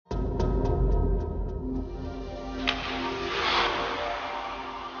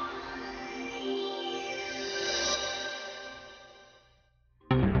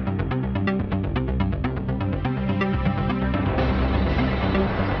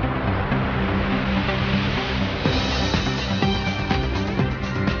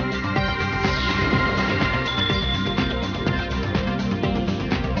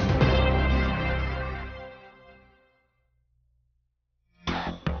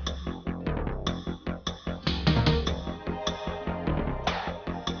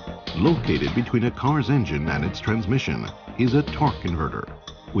Located between a car's engine and its transmission is a torque converter,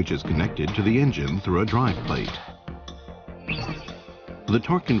 which is connected to the engine through a drive plate. The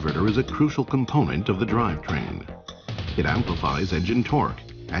torque converter is a crucial component of the drivetrain. It amplifies engine torque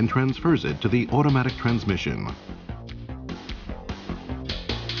and transfers it to the automatic transmission.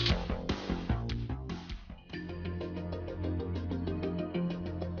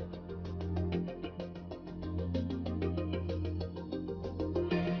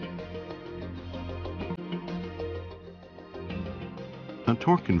 A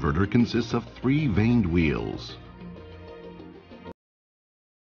torque converter consists of 3 vaned wheels.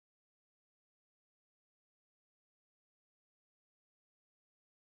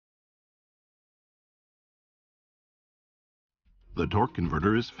 The torque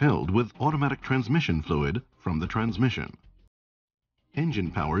converter is filled with automatic transmission fluid from the transmission. Engine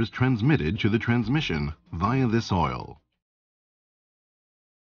power is transmitted to the transmission via this oil.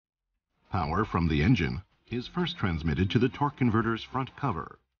 Power from the engine is first transmitted to the torque converter's front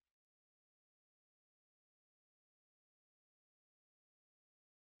cover.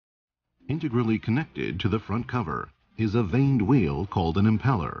 Integrally connected to the front cover is a vaned wheel called an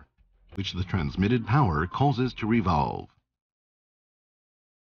impeller, which the transmitted power causes to revolve.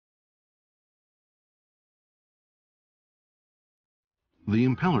 The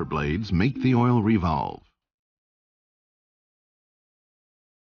impeller blades make the oil revolve.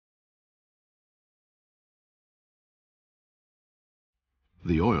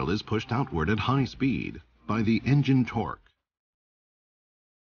 The oil is pushed outward at high speed by the engine torque.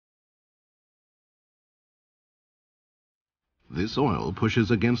 This oil pushes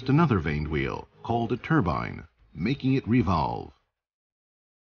against another vaned wheel called a turbine, making it revolve.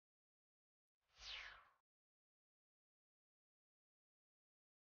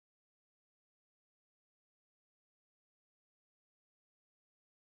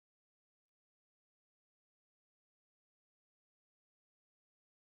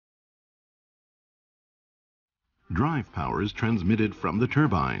 Drive power is transmitted from the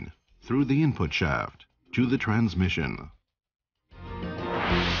turbine through the input shaft to the transmission.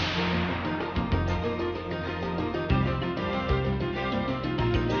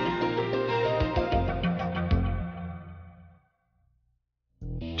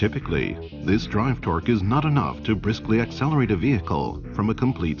 Typically, this drive torque is not enough to briskly accelerate a vehicle from a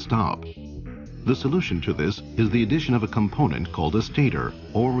complete stop. The solution to this is the addition of a component called a stator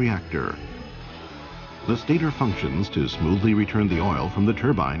or reactor. The stator functions to smoothly return the oil from the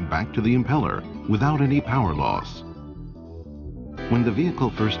turbine back to the impeller without any power loss. When the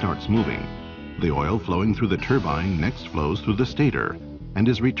vehicle first starts moving, the oil flowing through the turbine next flows through the stator and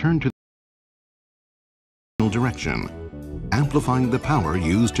is returned to the direction, amplifying the power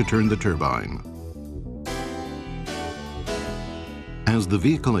used to turn the turbine. As the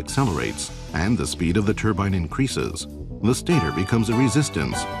vehicle accelerates and the speed of the turbine increases, the stator becomes a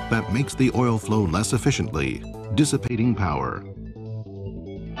resistance that makes the oil flow less efficiently, dissipating power.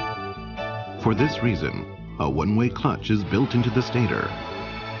 For this reason, a one-way clutch is built into the stator.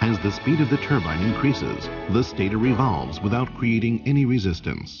 As the speed of the turbine increases, the stator revolves without creating any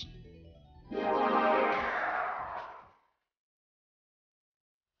resistance.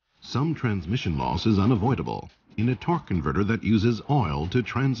 Some transmission loss is unavoidable in a torque converter that uses oil to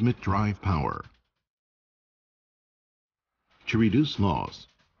transmit drive power. To reduce loss,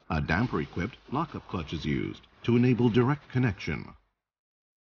 a damper-equipped lockup clutch is used to enable direct connection.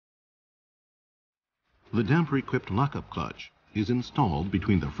 The damper-equipped lockup clutch is installed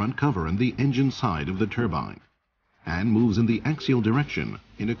between the front cover and the engine side of the turbine and moves in the axial direction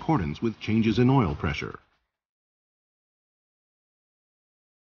in accordance with changes in oil pressure.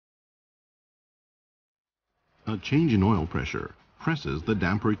 A change in oil pressure presses the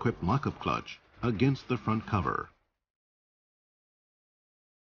damper-equipped lockup clutch against the front cover.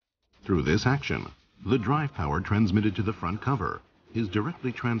 Through this action, the drive power transmitted to the front cover is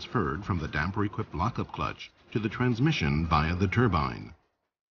directly transferred from the damper-equipped lockup clutch to the transmission via the turbine.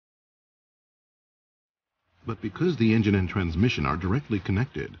 But because the engine and transmission are directly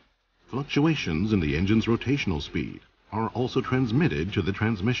connected, fluctuations in the engine's rotational speed are also transmitted to the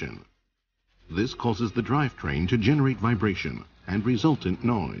transmission. This causes the drivetrain to generate vibration and resultant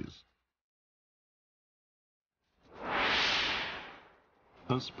noise.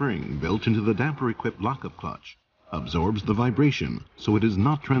 A spring built into the damper-equipped lockup clutch absorbs the vibration so it is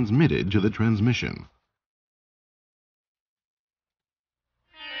not transmitted to the transmission.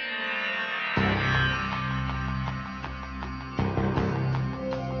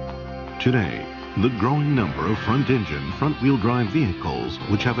 Today, the growing number of front-engine, front-wheel drive vehicles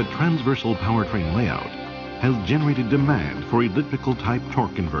which have a transversal powertrain layout has generated demand for elliptical-type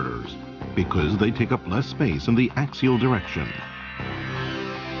torque converters because they take up less space in the axial direction.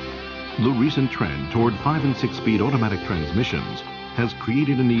 The recent trend toward 5- and 6-speed automatic transmissions has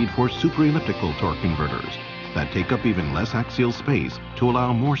created a need for super-elliptical torque converters that take up even less axial space to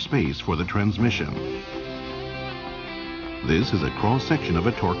allow more space for the transmission. This is a cross-section of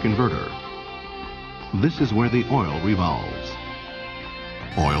a torque converter. This is where the oil revolves.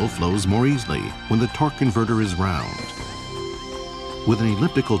 Oil flows more easily when the torque converter is round. With an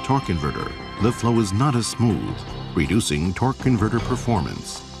elliptical torque converter, the flow is not as smooth, reducing torque converter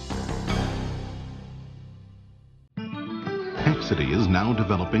performance. EXEDY is now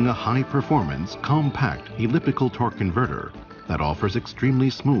developing a high-performance, compact elliptical torque converter that offers extremely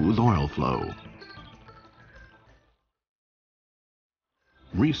smooth oil flow.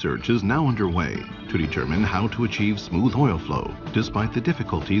 Research is now underway to determine how to achieve smooth oil flow despite the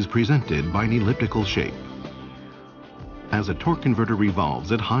difficulties presented by an elliptical shape. As a torque converter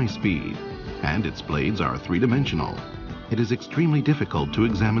revolves at high speed and its blades are three-dimensional, it is extremely difficult to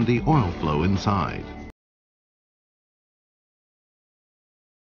examine the oil flow inside.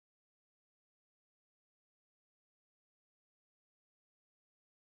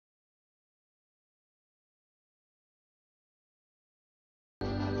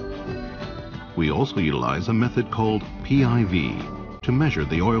 We also utilize a method called PIV to measure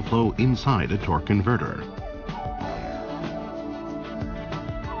the oil flow inside a torque converter.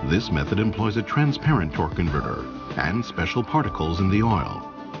 This method employs a transparent torque converter and special particles in the oil,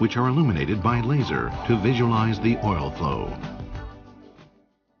 which are illuminated by laser to visualize the oil flow.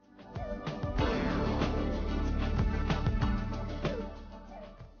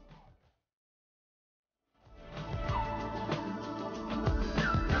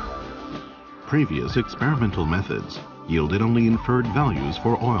 Previous experimental methods yielded only inferred values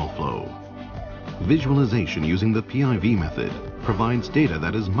for oil flow. Visualization using the PIV method provides data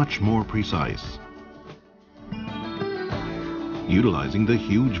that is much more precise. Utilizing the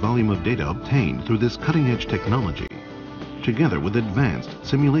huge volume of data obtained through this cutting-edge technology, together with advanced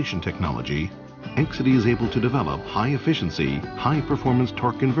simulation technology, EXEDY is able to develop high-efficiency, high-performance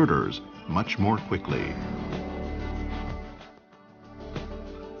torque converters much more quickly.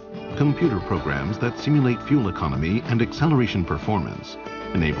 Computer programs that simulate fuel economy and acceleration performance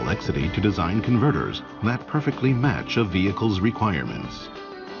enable EXEDY to design converters that perfectly match a vehicle's requirements.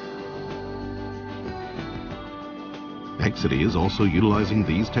 EXEDY is also utilizing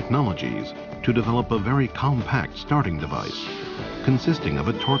these technologies to develop a very compact starting device consisting of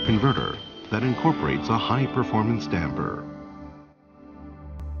a torque converter that incorporates a high-performance damper.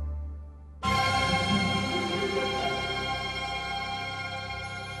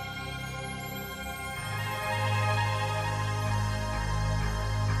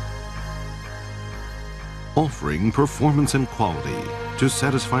 Offering performance and quality to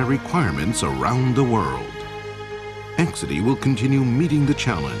satisfy requirements around the world. EXEDY will continue meeting the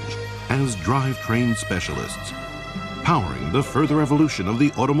challenge as drivetrain specialists, powering the further evolution of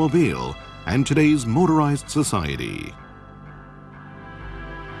the automobile and today's motorized society.